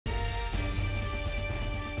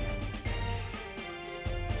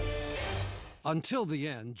Until the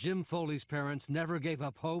end, Jim Foley's parents never gave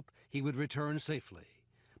up hope he would return safely.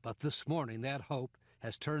 But this morning, that hope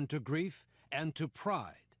has turned to grief and to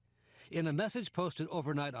pride. In a message posted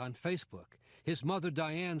overnight on Facebook, his mother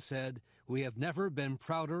Diane said, "We have never been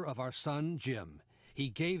prouder of our son Jim. He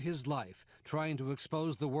gave his life trying to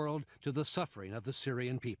expose the world to the suffering of the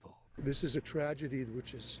Syrian people." This is a tragedy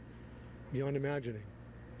which is beyond imagining.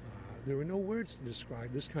 There are no words to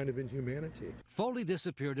describe this kind of inhumanity. Foley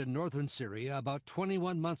disappeared in northern Syria about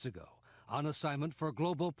 21 months ago on assignment for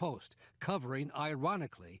Global Post, covering,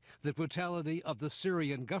 ironically, the brutality of the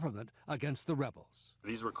Syrian government against the rebels.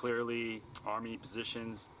 These were clearly army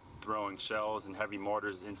positions throwing shells and heavy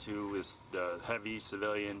mortars into the heavy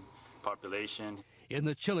civilian population. In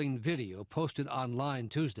the chilling video posted online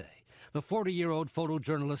Tuesday, the 40-year-old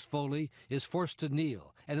photojournalist Foley is forced to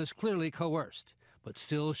kneel and is clearly coerced, but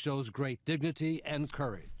still shows great dignity and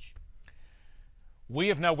courage. We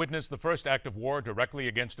have now witnessed the first act of war directly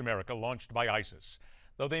against America launched by ISIS.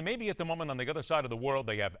 Though they may be at the moment on the other side of the world,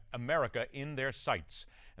 they have America in their sights.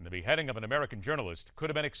 And the beheading of an American journalist could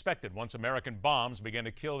have been expected once American bombs began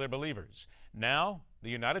to kill their believers. Now, the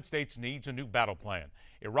United States needs a new battle plan.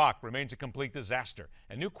 Iraq remains a complete disaster,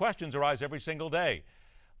 and new questions arise every single day.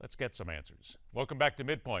 Let's get some answers. Welcome back to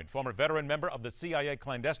MidPoint. Former veteran member of the CIA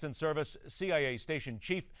clandestine service, CIA station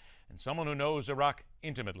chief, and someone who knows Iraq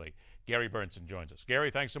intimately. Gary Berntsen joins us. Gary,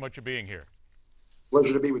 thanks so much for being here.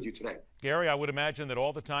 Pleasure to be with you today. Gary, I would imagine that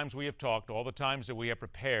all the times we have talked, all the times that we have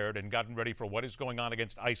prepared and gotten ready for what is going on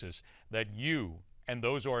against ISIS, that you and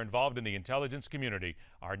those who are involved in the intelligence community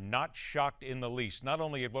are not shocked in the least, not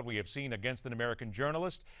only at what we have seen against an American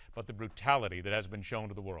journalist, but the brutality that has been shown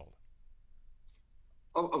to the world.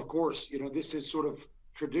 Of course, this is sort of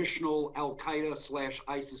traditional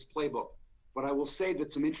Al-Qaeda/ISIS playbook. But I will say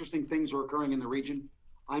that some interesting things are occurring in the region.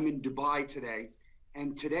 I'm in Dubai today,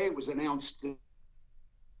 and today it was announced that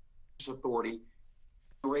the authority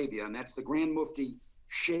in Arabia, and that's the Grand Mufti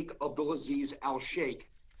Sheikh Abdulaziz Al-Sheikh,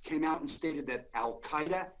 came out and stated that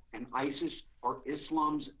Al-Qaeda and ISIS are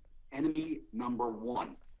Islam's enemy number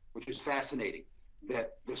one, which is fascinating.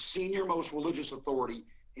 That the senior most religious authority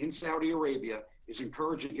in Saudi Arabia is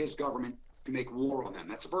encouraging his government to make war on them.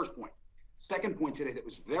 That's the first point. Second point today that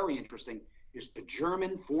was very interesting is the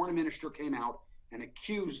German foreign minister came out and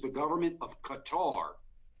accused the government of Qatar,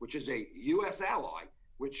 which is a U.S. ally,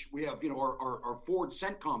 which we have, our forward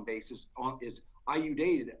CENTCOM base is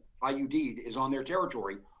IUD is on their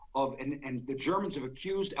territory and the Germans have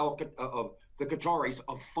accused of the Qataris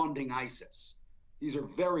of funding ISIS. These are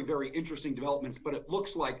very, very interesting developments, but it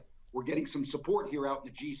looks like we're getting some support here out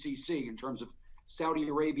in the GCC in terms of Saudi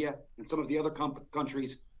Arabia and some of the other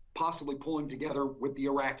countries possibly pulling together with the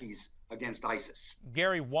Iraqis against ISIS.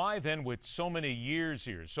 Gary, why then, with so many years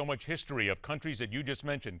here, so much history of countries that you just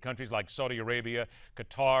mentioned, countries like Saudi Arabia,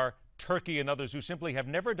 Qatar, Turkey, and others who simply have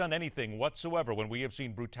never done anything whatsoever when we have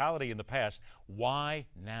seen brutality in the past, why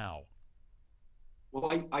now?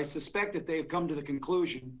 Well, I suspect that they have come to the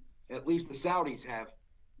conclusion, at least the Saudis have,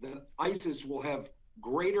 that ISIS will have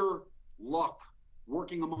greater luck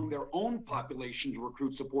working among their own population to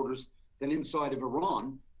recruit supporters than inside of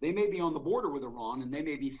Iran. They may be on the border with Iran and they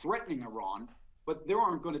may be threatening Iran, but there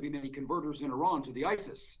aren't going to be many converters in Iran into the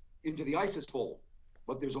ISIS fold.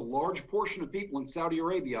 But there's a large portion of people in Saudi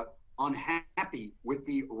Arabia unhappy with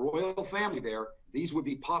the royal family there. These would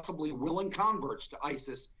be possibly willing converts to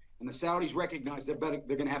ISIS, and the Saudis recognize they're going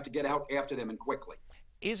to have to get out after them and quickly.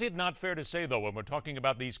 Is it not fair to say, though, when we're talking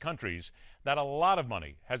about these countries, that a lot of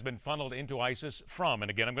money has been funneled into ISIS from,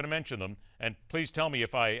 and again, I'm going to mention them, and please tell me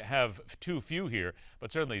if I have too few here,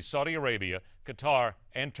 but certainly Saudi Arabia, Qatar,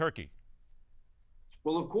 and Turkey?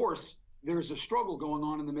 Well, of course, there's a struggle going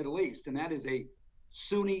on in the Middle East, and that is a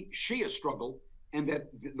Sunni Shia struggle, and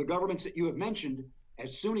that the governments that you have mentioned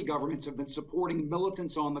as Sunni governments have been supporting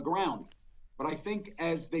militants on the ground. But I think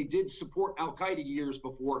as they did support Al-Qaeda years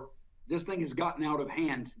before, this thing has gotten out of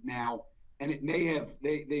hand now, and it may have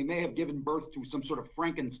they may have given birth to some sort of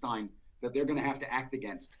Frankenstein that they're going to have to act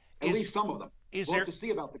against. At least some of them. We'll have to see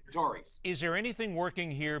about the Qataris. Is there anything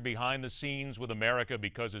working here behind the scenes with America?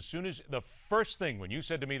 Because as soon as the first thing, when you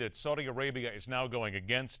said to me that Saudi Arabia is now going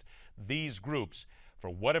against these groups, for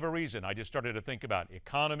whatever reason, I just started to think about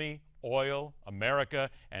economy, oil, America,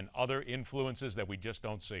 and other influences that we just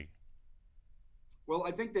don't see. Well,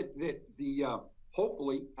 I think that the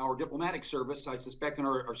hopefully our diplomatic service, I suspect, and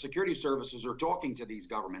our security services are talking to these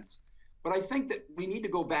governments. But I think that we need to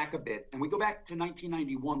go back a bit, and we go back to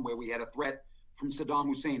 1991 where we had a threat from Saddam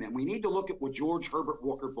Hussein, and we need to look at what George Herbert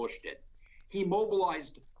Walker Bush did. He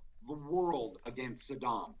mobilized the world against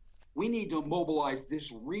Saddam. We need to mobilize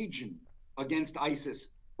this region against ISIS,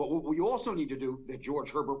 But what we also need to do, that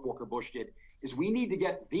George Herbert Walker Bush did, is we need to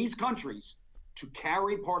get these countries to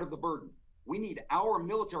carry part of the burden. We need our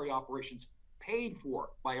military operations paid for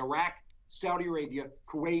by Iraq, Saudi Arabia,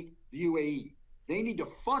 Kuwait, the UAE. They need to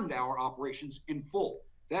fund our operations in full.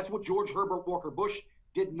 That's what George Herbert Walker Bush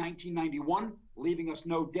did in 1991, leaving us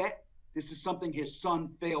no debt. This is something his son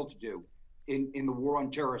failed to do in the war on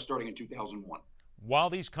terror starting in 2001.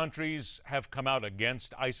 While these countries have come out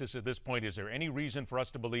against ISIS at this point, is there any reason for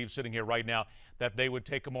us to believe, sitting here right now, that they would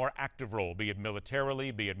take a more active role, be it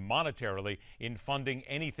militarily, be it monetarily, in funding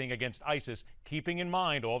anything against ISIS, keeping in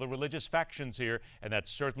mind all the religious factions here, and that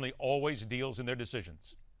certainly always deals in their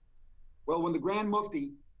decisions? Well, when the Grand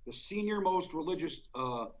Mufti, the senior most religious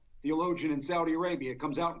theologian in Saudi Arabia,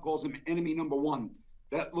 comes out and calls him enemy number one,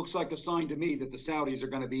 that looks like a sign to me that the Saudis are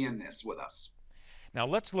going to be in this with us. Now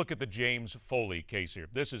let's look at the James Foley case here.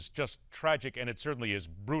 This is just tragic, and it certainly is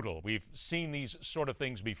brutal. We've seen these sort of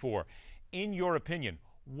things before. In your opinion,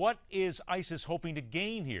 what is ISIS hoping to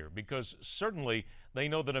gain here? Because certainly they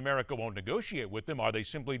know that America won't negotiate with them. Are they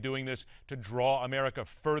simply doing this to draw America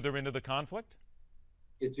further into the conflict?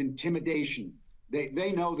 It's intimidation.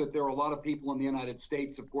 They know that there are a lot of people in the United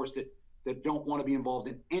States, of course, that don't want to be involved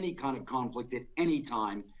in any kind of conflict at any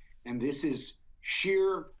time. And this is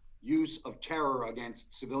sheer use of terror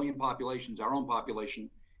against civilian populations, our own population,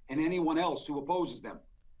 and anyone else who opposes them.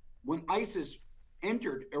 When ISIS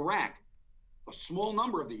entered Iraq, a small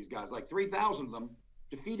number of these guys, like 3,000 of them,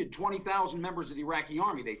 defeated 20,000 members of the Iraqi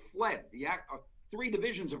army. They fled. Three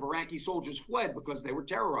divisions of Iraqi soldiers fled because they were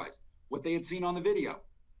terrorized, what they had seen on the video.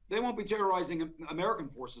 They won't be terrorizing American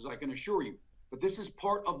forces, I can assure you. But this is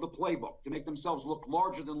part of the playbook, to make themselves look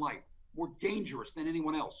larger than life, more dangerous than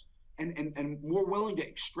anyone else, and more willing to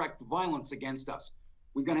extract violence against us.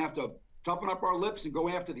 We're going to have to toughen up our lips and go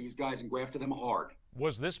after these guys and go after them hard.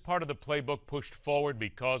 Was this part of the playbook pushed forward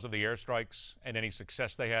because of the airstrikes and any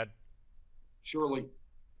success they had? Surely.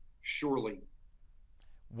 Surely.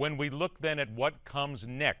 When we look then at what comes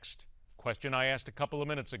next, question I asked a couple of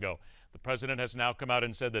minutes ago, the president has now come out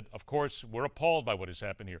and said that, of course, we're appalled by what has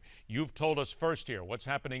happened here. You've told us first here what's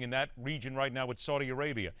happening in that region right now with Saudi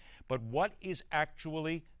Arabia. But what is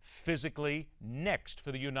actually physically next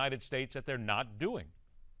for the United States that they're not doing?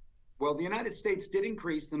 Well, the United States did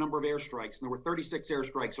increase the number of airstrikes, and there were 36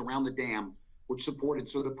 airstrikes around the dam, which supported.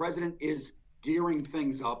 So the president is gearing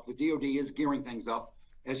things up. The DOD is gearing things up.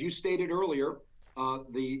 As you stated earlier,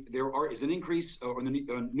 there is an increase, or the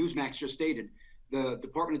Newsmax just stated, the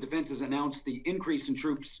Department of Defense has announced the increase in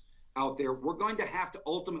troops out there. We're going to have to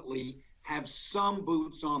ultimately have some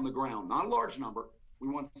boots on the ground, not a large number. We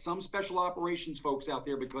want some special operations folks out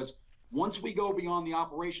there, because once we go beyond the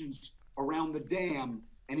operations around the dam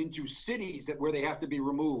and into cities where they have to be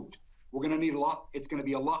removed, we're going to need a lot. It's going to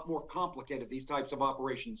be a lot more complicated, these types of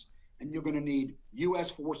operations, and you're going to need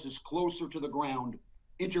U.S. forces closer to the ground,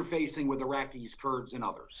 interfacing with Iraqis, Kurds, and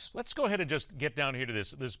others. Let's go ahead and just get down here to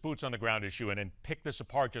this boots on the ground issue and pick this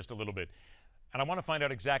apart just a little bit. And I want to find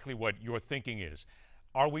out exactly what your thinking is.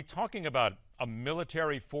 Are we talking about a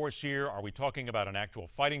military force here? Are we talking about an actual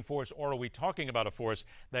fighting force? Or are we talking about a force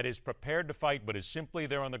that is prepared to fight but is simply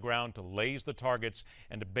there on the ground to laze the targets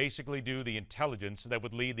and to basically do the intelligence that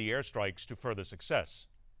would lead the airstrikes to further success?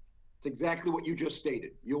 It's exactly what you just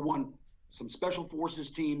stated. You'll want some special forces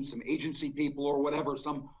teams, some agency people or whatever,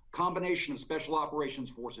 some combination of special operations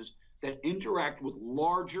forces that interact with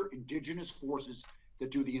larger indigenous forces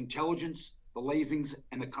that do the intelligence, the lasings,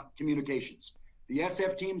 and the communications. The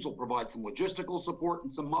SF teams will provide some logistical support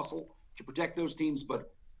and some muscle to protect those teams,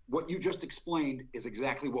 but what you just explained is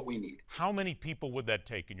exactly what we need. How many people would that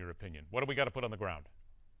take, in your opinion? What do we got to put on the ground?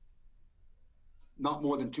 Not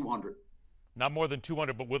more than 200. Not more than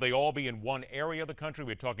 200, but will they all be in one area of the country?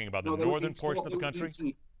 We're talking about the northern portion of the country?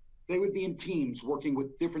 They would be in teams working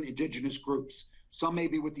with different indigenous groups. Some may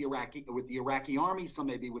be with the Iraqi army, some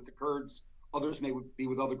may be with the Kurds, others may be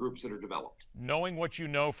with other groups that are developed. Knowing what you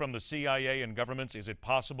know from the CIA and governments, is it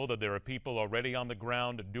possible that there are people already on the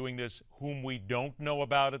ground doing this whom we don't know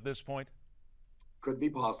about at this point? Could be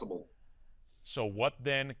possible. So what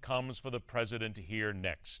then comes for the president here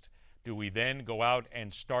next? Do we then go out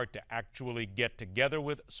and start to actually get together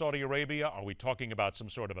with Saudi Arabia? Are we talking about some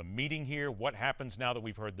sort of a meeting here? What happens now that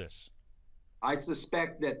we've heard this? I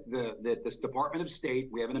suspect that this Department of State,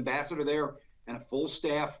 we have an ambassador there and a full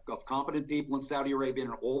staff of competent people in Saudi Arabia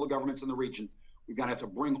and all the governments in the region. We're going to have to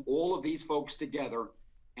bring all of these folks together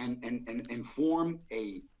and form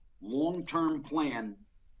a long-term plan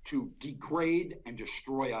to degrade and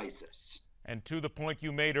destroy ISIS. And to the point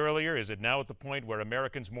you made earlier, is it now at the point where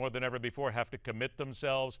Americans more than ever before have to commit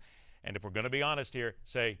themselves and, if we're going to be honest here,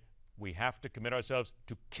 say, We have to commit ourselves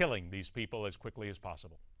to killing these people as quickly as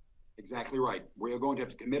possible. Exactly right. We are going to have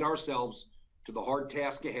to commit ourselves to the hard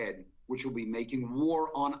task ahead, which will be making war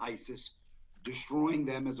on ISIS, destroying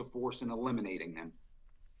them as a force and eliminating them.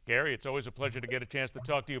 Gary, it's always a pleasure to get a chance to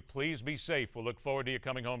talk to you. Please be safe. We'll look forward to you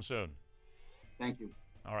coming home soon. Thank you.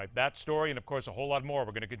 All right, that story and, of course, a whole lot more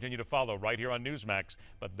we're going to continue to follow right here on Newsmax.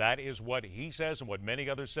 But that is what he says and what many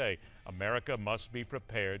others say. America must be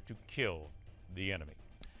prepared to kill the enemy.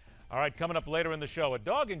 All right, coming up later in the show, a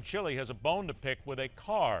dog in Chile has a bone to pick with a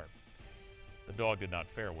car. The dog did not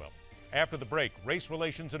fare well. After the break, race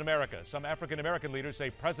relations in America. Some African-American leaders say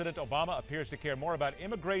President Obama appears to care more about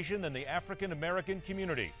immigration than the African-American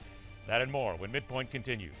community. That and more when MidPoint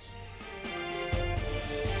continues.